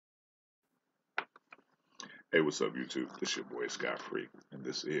Hey, what's up, YouTube? This your boy Scott Free, and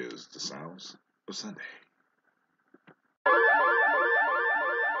this is the Sounds of Sunday.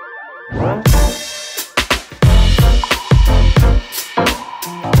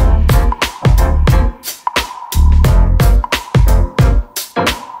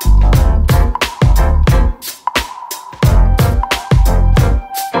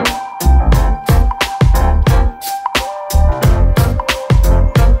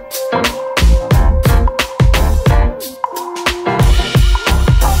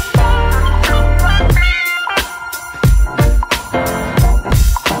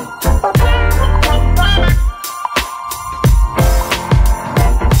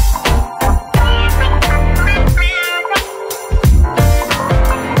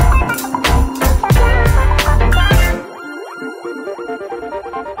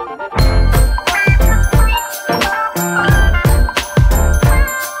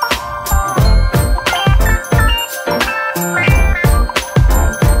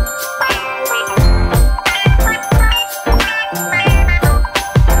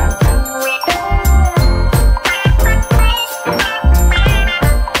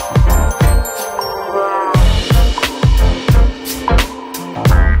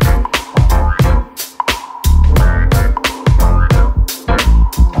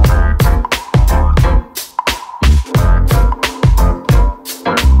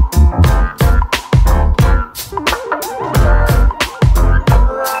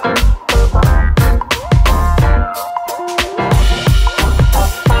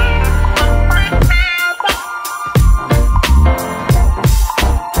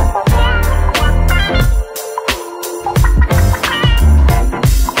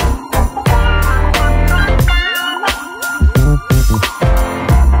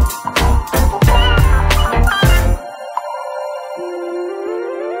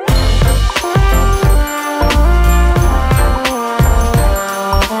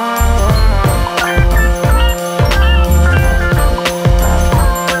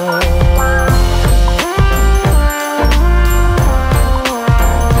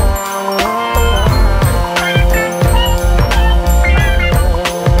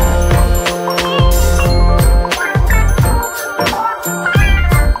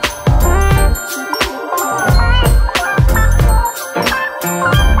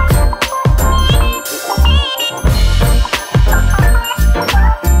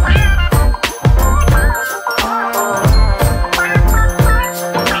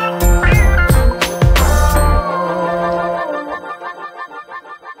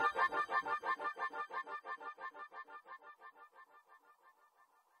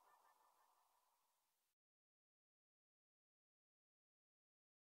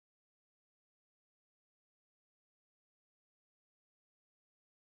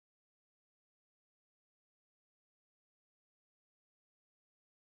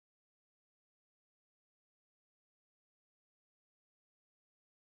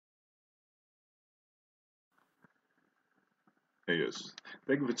 Hey, yes.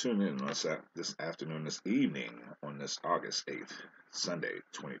 Thank you for tuning in on this afternoon, this evening, on this August 8th, Sunday,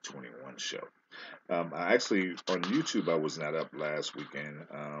 2021 show. I actually, on YouTube, I was not up last weekend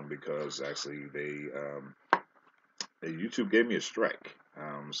because actually YouTube gave me a strike.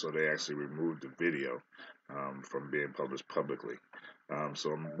 So they actually removed the video from being published publicly.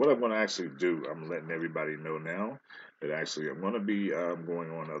 What I'm going to actually do, I'm letting everybody know now that actually I'm going to be going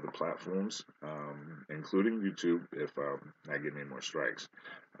on other platforms, including YouTube, if I get any more strikes.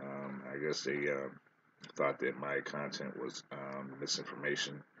 I guess they thought that my content was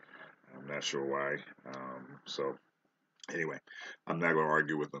misinformation. I'm not sure why. Anyway, I'm not going to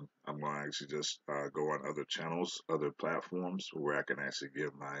argue with them. I'm going to actually just go on other channels, other platforms where I can actually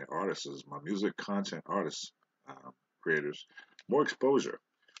give my artists, my music content artists, creators, more exposure.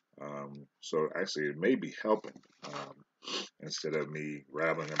 So actually, it may be helping instead of me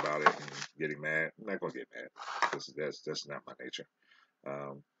rattling about it and getting mad. I'm not going to get mad because that's not my nature.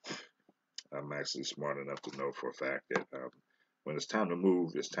 Um, I'm actually smart enough to know for a fact that when it's time to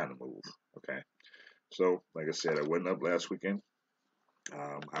move, it's time to move. Okay. So, like I said, I went up last weekend.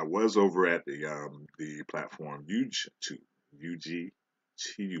 I was over at the platform YouTube,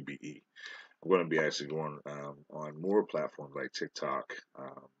 UGTUBE. I'm going to be actually going on more platforms like TikTok,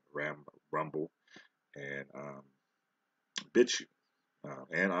 Rumble, and BitChute,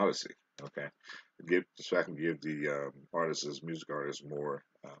 and Odyssey. Okay, so I can give the music artists, more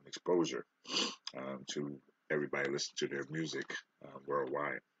exposure to everybody listen to their music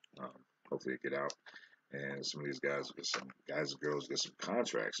worldwide. Um, Hopefully, it get out, and some of these guys and girls get some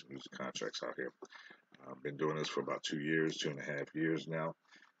contracts, music contracts out here. I've been doing this for about 2 years, 2.5 years now,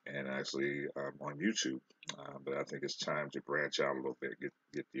 and actually on YouTube. But I think it's time to branch out a little bit,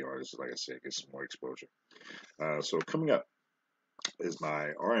 get the artists, like I said, get some more exposure. So coming up is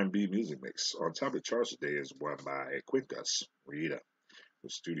my R&B music mix. On top of the charts today is one by Quincas, Moreira,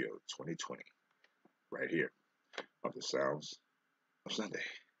 with Studio 2020, right here on the Sounds of Sunday.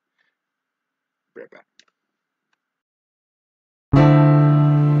 Be right back.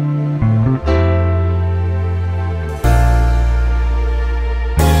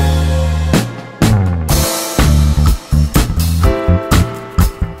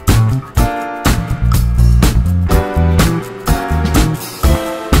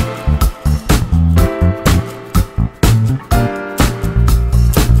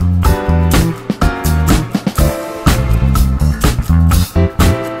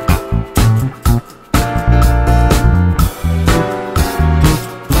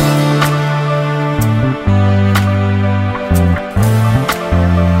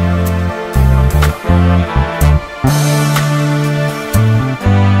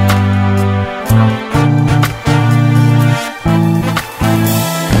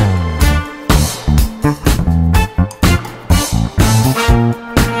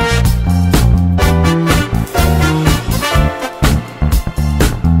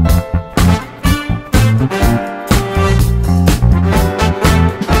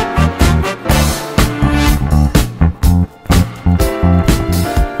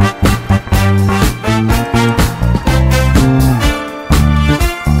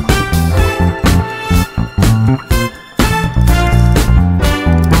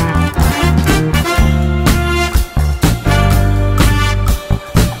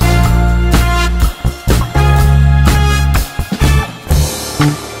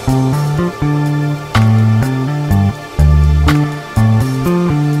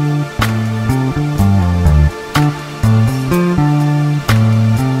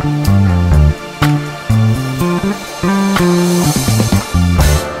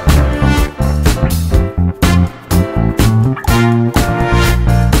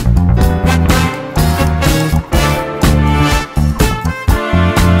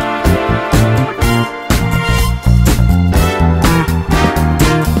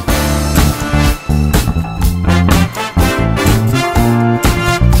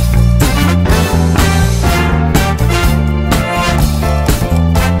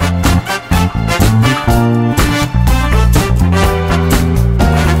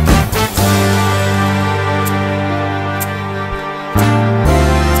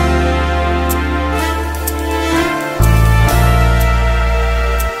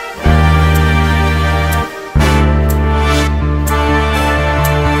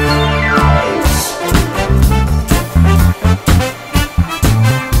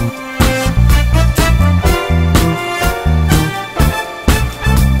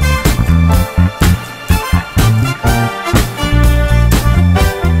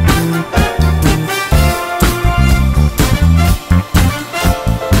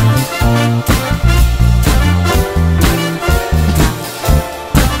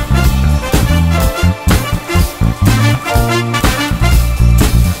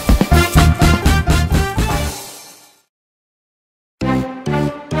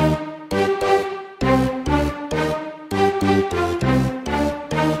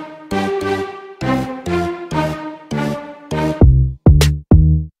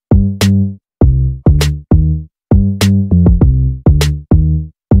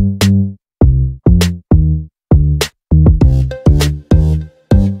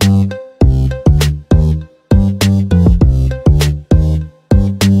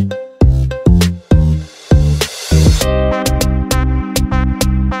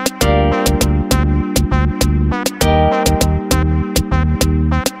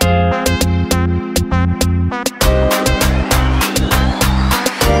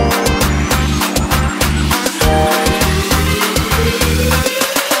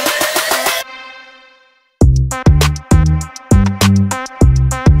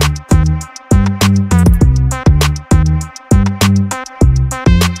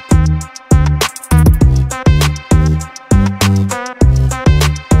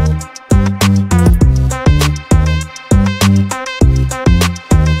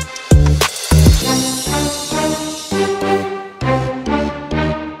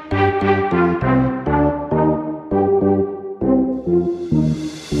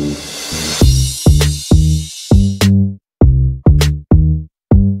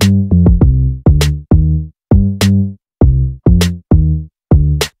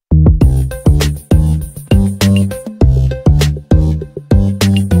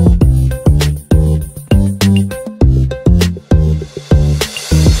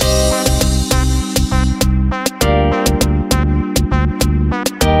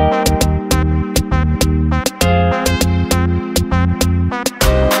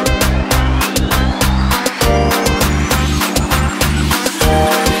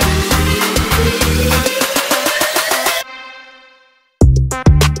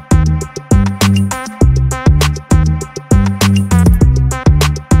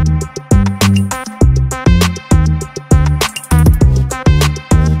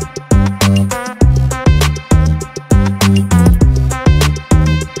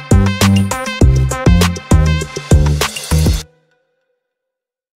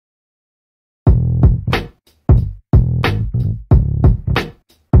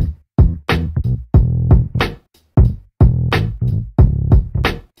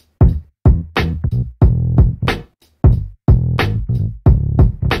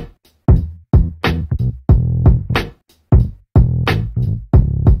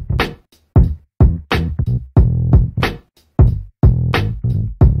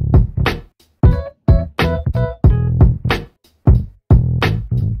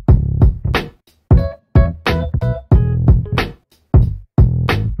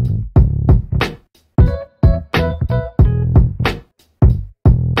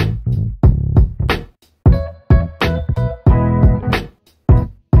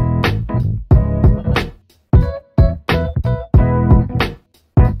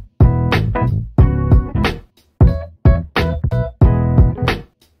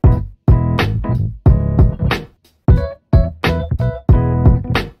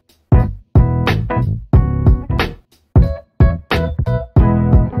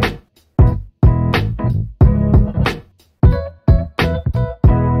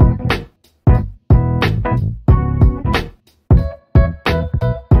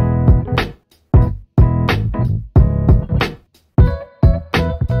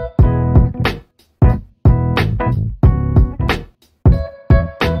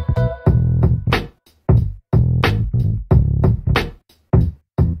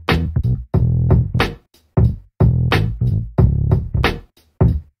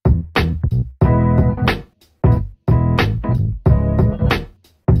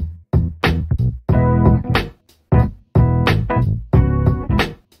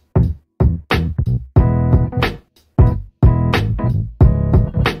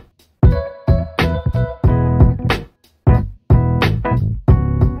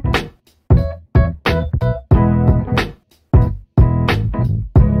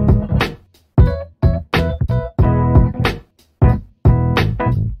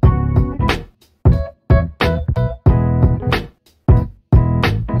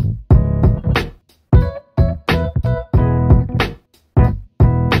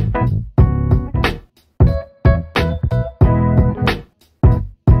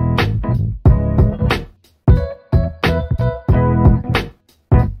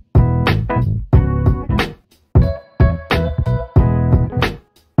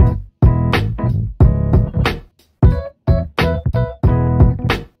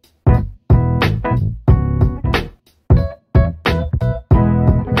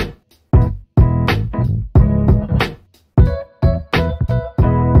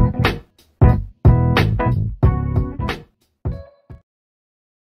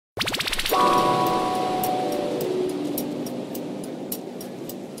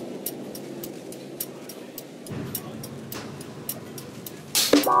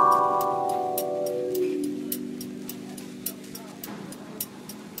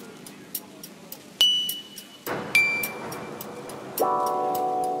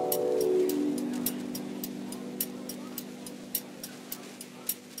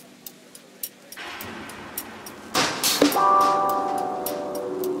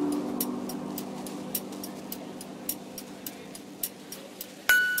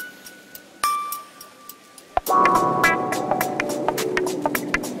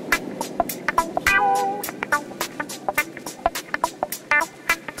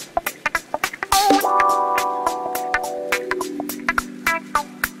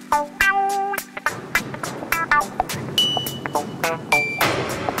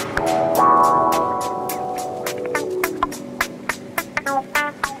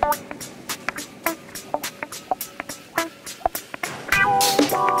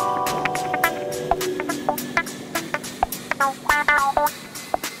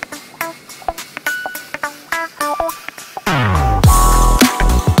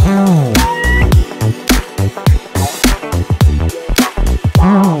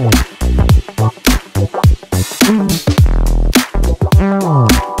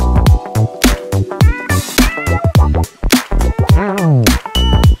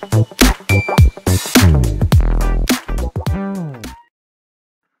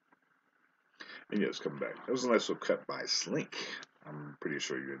 It was a nice little cut by Slynk. I'm pretty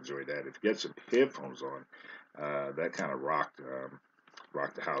sure you enjoyed that. If you get some headphones on, that kind of rocked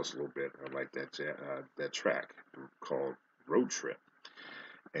the house a little bit. I like that track called Road Trip.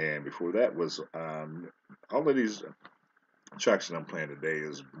 And before that was all of these tracks that I'm playing today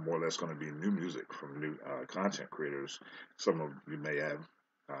is more or less going to be new music from new content creators. Some of you may have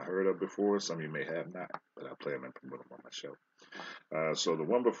heard of before, some of you may have not, but I play them and promote them on my show. So the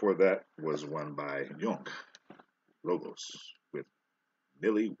one before that was one by Young Logos with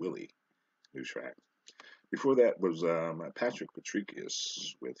Nilly Willy, new track. Before that was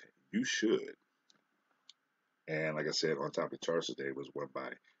Patrikious with You Should. And like I said, on top of the charts today was one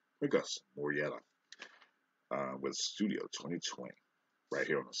by Quincas, Moreira, with Studio 2020, right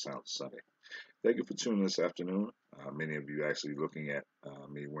here on the Sound of Sunday. Thank you for tuning this afternoon. Many of you actually looking at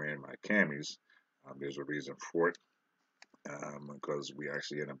me wearing my camis. There's a reason for it, because we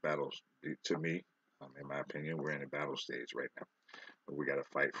actually in a battle. To me, in my opinion, we're in a battle stage right now. We got to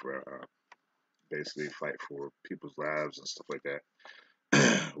fight for, basically fight for people's lives and stuff like that,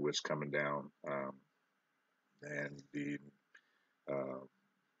 which coming down, and the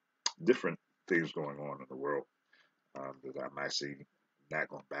different things going on in the world that I'm actually not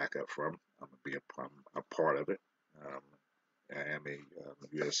going to back up from. I'm going to be a part of it. I am a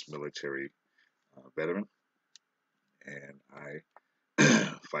U.S. military veteran, and I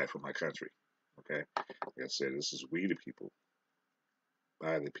fight for my country. Okay, like I said, this is we the people,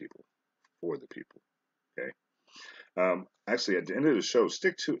 by the people, for the people. Okay. Actually, at the end of the show,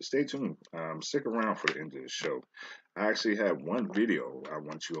 stay tuned. Stick around for the end of the show. I actually have one video I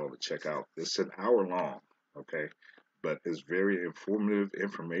want you all to check out. It's an hour long. Okay, but it's very informative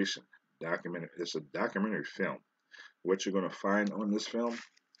information. It's a documentary film. What you're going to find on this film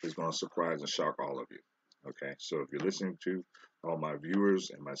is going to surprise and shock all of you. Okay, so if you're listening to all my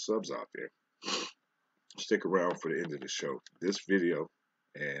viewers and my subs out there, stick around for the end of the show. This video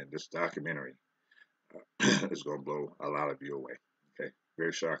and this documentary is going to blow a lot of you away. Okay,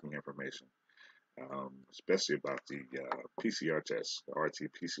 very shocking information, especially about the PCR test, the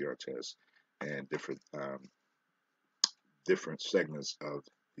RT-PCR test, and different segments of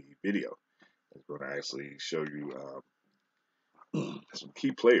the video. It's going to actually show you some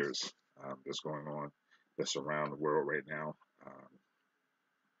key players that's going on, that's around the world right now.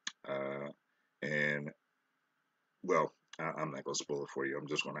 And well, I'm not going to spoil it for you. I'm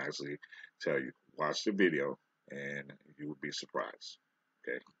just going to actually tell you, watch the video and you will be surprised.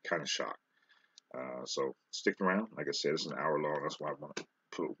 Okay, kind of shocked. So stick around. Like I said, it's an hour long. That's why I want to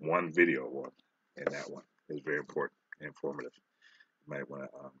put one video on, and that one is very important and informative. You might want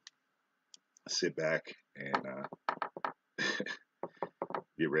to sit back and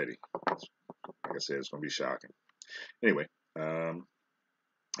get ready. Like I said, it's going to be shocking. Anyway, I'm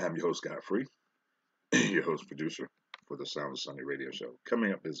your host, Godfrey, your host producer for the Sound of Sunday radio show.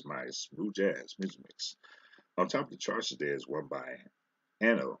 Coming up is my smooth jazz music mix. On top of the charts today is one by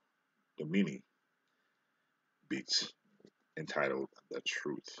Anno, Domini beats, entitled The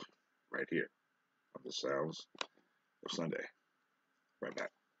Truth, right here on the Sounds of Sunday. Right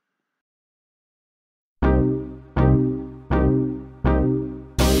back.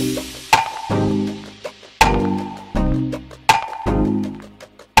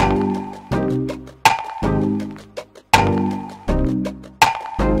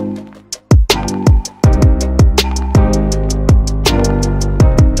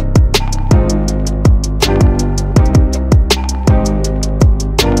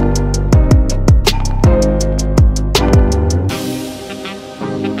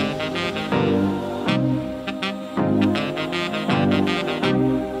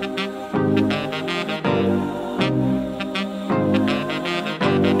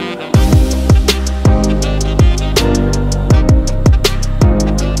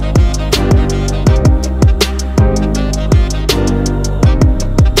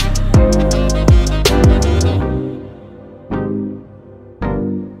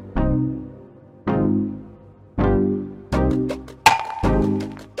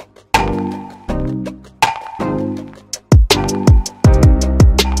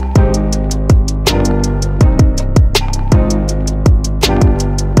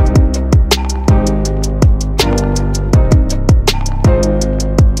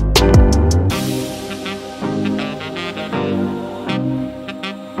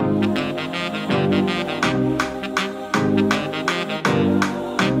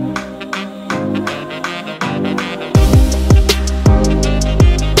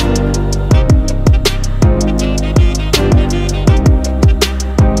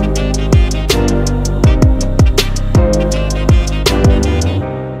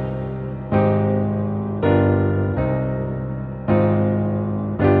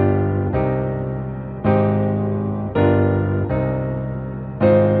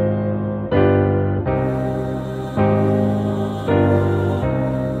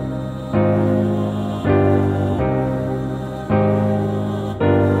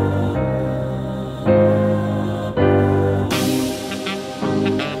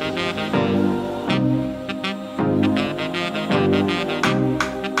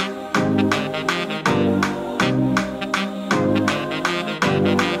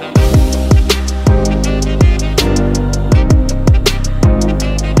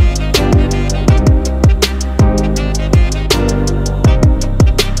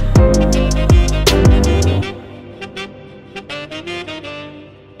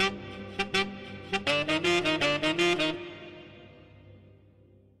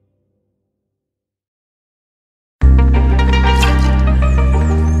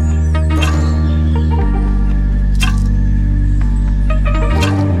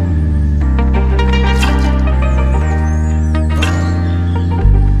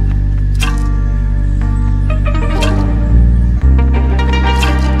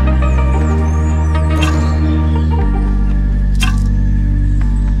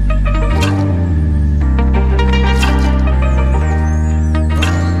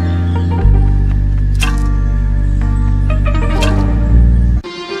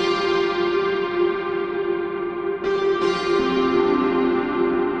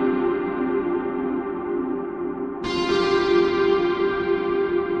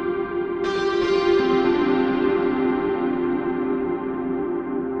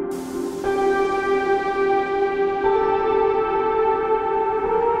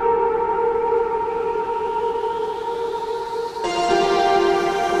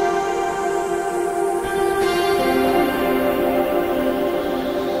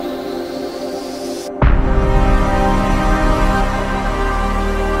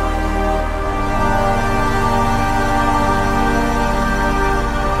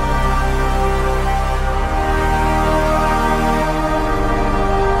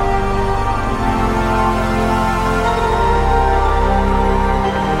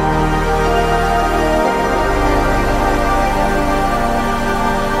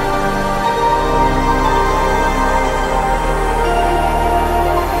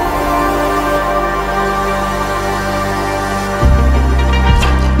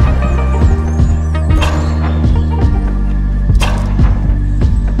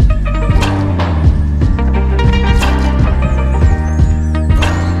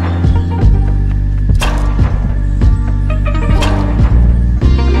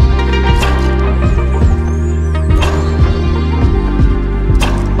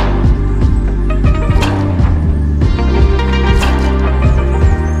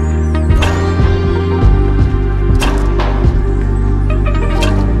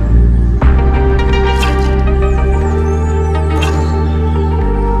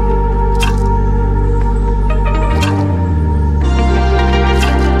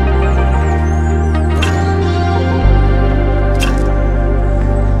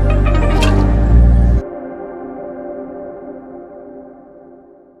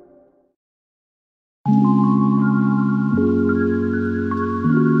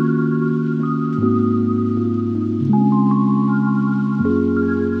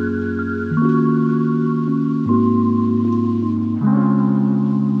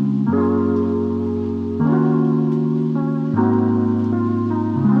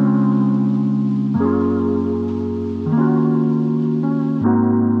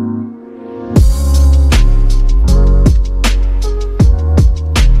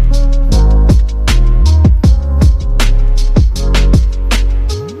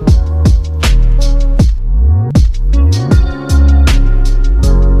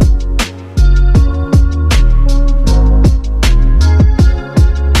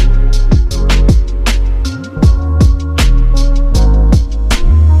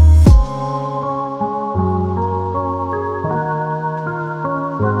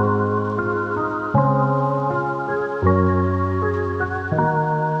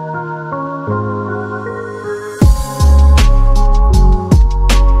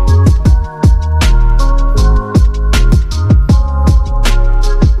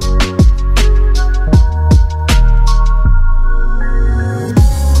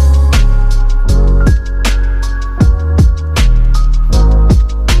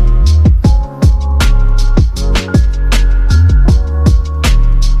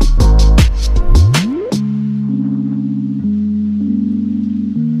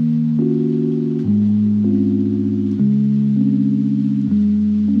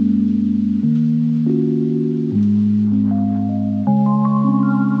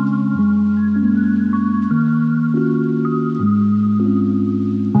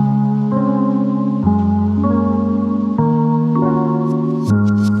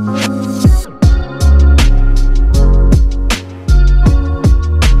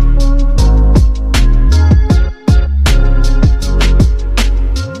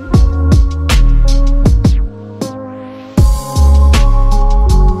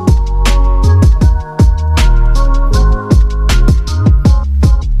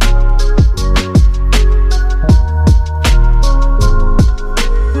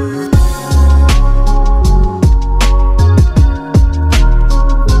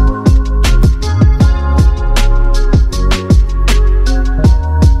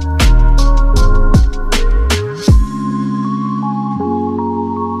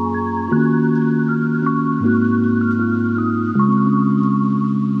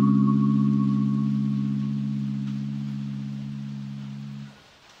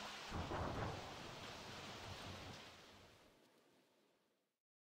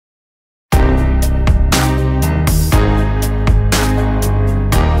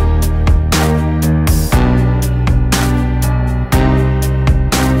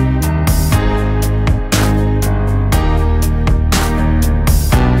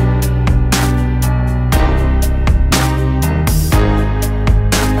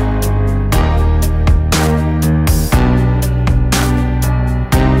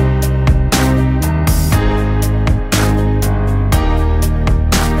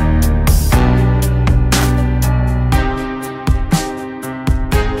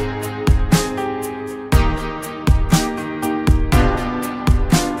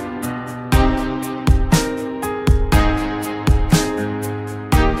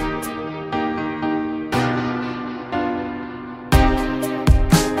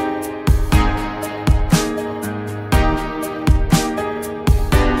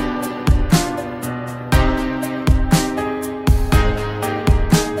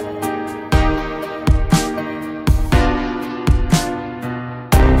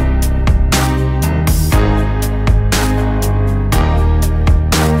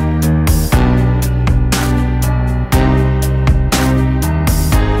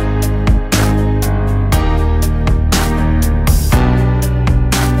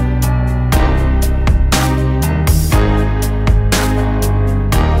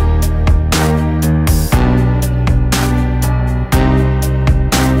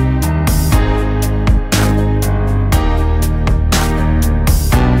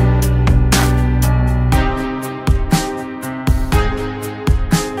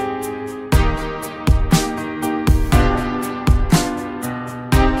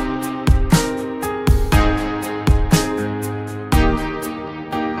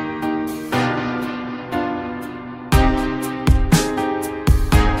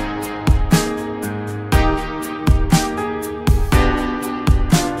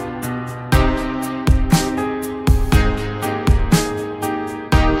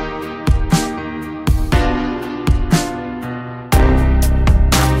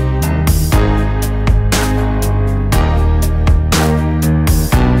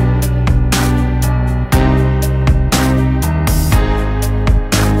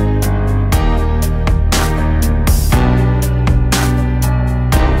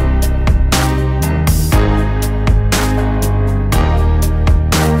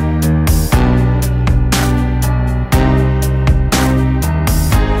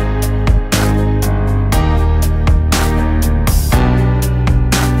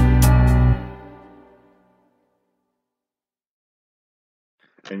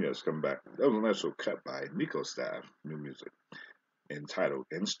 Yes, coming back. That was an initial cut by Nico Staf, new music, entitled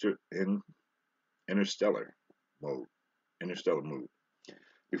Interstellar Mode. Interstellar Mood.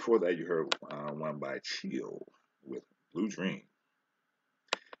 Before that, you heard one by Cheel with Blue Dream.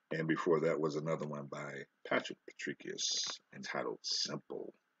 And before that was another one by Patrikious entitled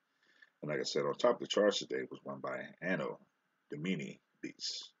Simple. And like I said, on top of the charts today was one by Anno, Domini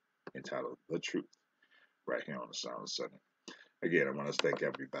Beats, entitled The Truth, right here on the Sound of Sunday. Again, I want to thank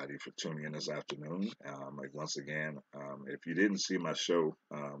everybody for tuning in this afternoon. Like once again, if you didn't see my show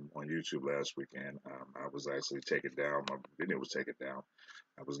on YouTube last weekend, I was actually taken down. My video was taken down.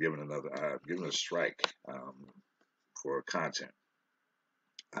 I was given given a strike for content.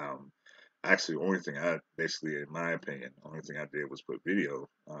 Actually, the only thing basically, in my opinion, the only thing I did was put video.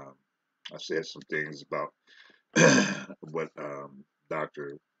 I said some things about what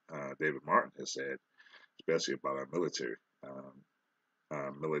Dr. David Martin has said, especially about our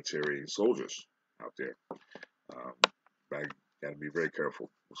military soldiers out there. I got to be very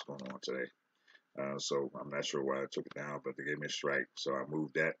careful what's going on today. So I'm not sure why I took it down, but they gave me a strike, so I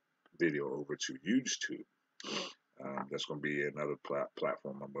moved that video over to YouTube. That's going to be another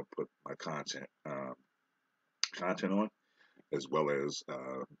platform I'm going to put my content on, as well as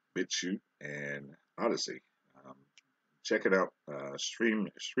BitChute and Odyssey. Check it out,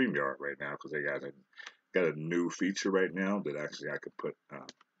 StreamYard right now, because they got a new feature right now that actually I could put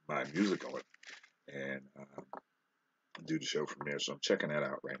my music on and do the show from there. So I'm checking that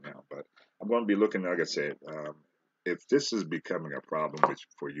out right now. But I'm going to be looking, like I said, if this is becoming a problem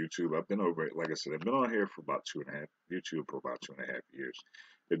for YouTube, I've been over it. Like I said, I've been on here for about YouTube for about 2.5 years.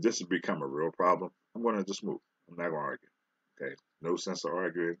 If this has become a real problem, I'm going to just move. I'm not going to argue. Okay, no sense of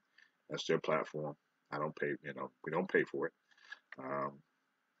arguing. That's their platform. I don't pay. We don't pay for it.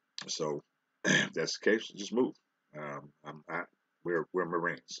 So if that's the case, just move. We're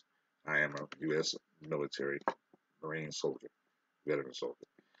Marines. I am a U.S. military Marine soldier, veteran soldier,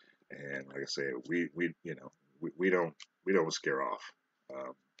 and like I said, we don't scare off.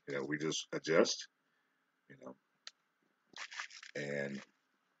 We just adjust, and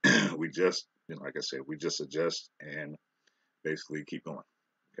we just, like I said, we just adjust and basically keep going.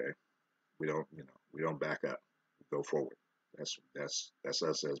 Okay, we don't back up. We go forward. That's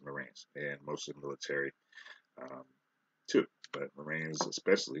us as Marines, and most of the military too, but Marines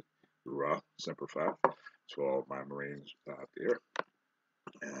especially, raw, simplified. To all my Marines out there.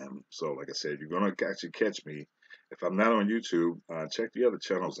 So, like I said, you're gonna actually catch me if I'm not on YouTube. Check the other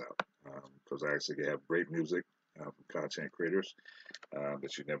channels out because I actually have great music from content creators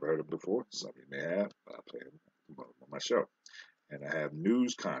that you've never heard of before. Some of you may have. I play them on my show, and I have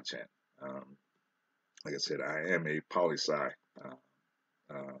news content. Like I said, I am a poli-sci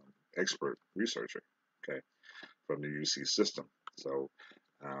expert researcher. Okay, from the UC system. So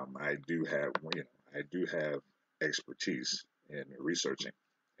I do have expertise in researching,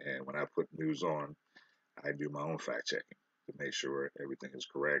 and when I put news on, I do my own fact checking to make sure everything is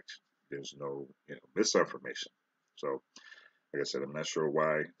correct. There's no misinformation. So, like I said, I'm not sure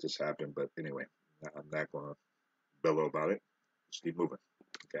why this happened, but anyway, I'm not going to bellow about it. Just keep moving,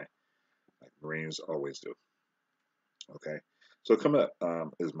 okay? Like Marines always do. Okay. So coming up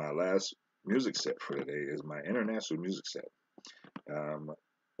is my last music set for today. Is my international music set.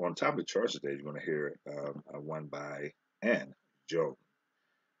 On top of the charts today, you're going to hear one by An Jone,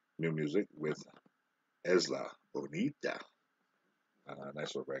 new music with Islabonita.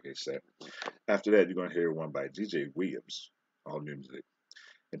 Nice little reggae set. After that, you're going to hear one by DJ Williams, all new music,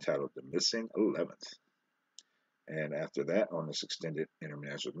 entitled The Missing 11th. And after that, on this extended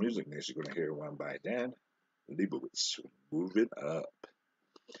international music mix, you're going to hear one by Dan Lebowitz, Movin Up.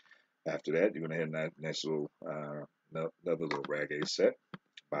 After that, you're going to hear another little reggae set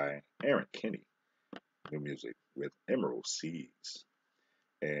by Aaron Kinney, new music with Emerald Seas.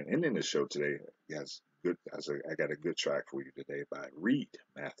 And ending the show today, I got a good track for you today by Reed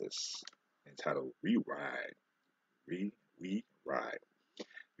Mathis, entitled Re-Ride. Re-Ride.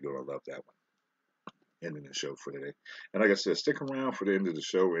 You're going to love that one. Ending the show for today. And like I said, stick around for the end of the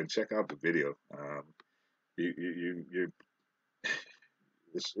show and check out the video.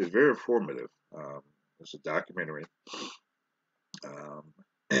 It's very informative. It's a documentary.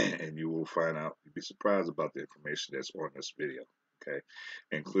 And you will find out, you'll be surprised about the information that's on this video, okay?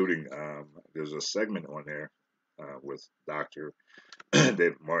 Including, there's a segment on there with Dr.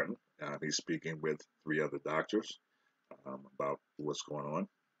 David Martin. He's speaking with 3 other doctors about what's going on.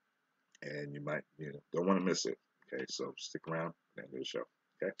 And you might, don't want to miss it, okay? So stick around and end of the show,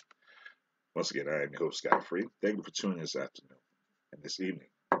 okay? Once again, I am your host, Scott Free. Thank you for tuning in this afternoon and this evening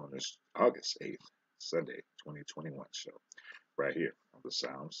on this August 8th, Sunday, 2021 show. right here on the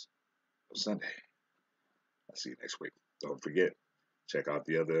Sounds of Sunday. I'll see you next week. Don't forget, check out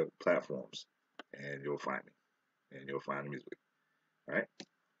the other platforms, and you'll find me, and you'll find the music. All right,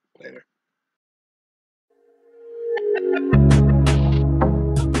 later.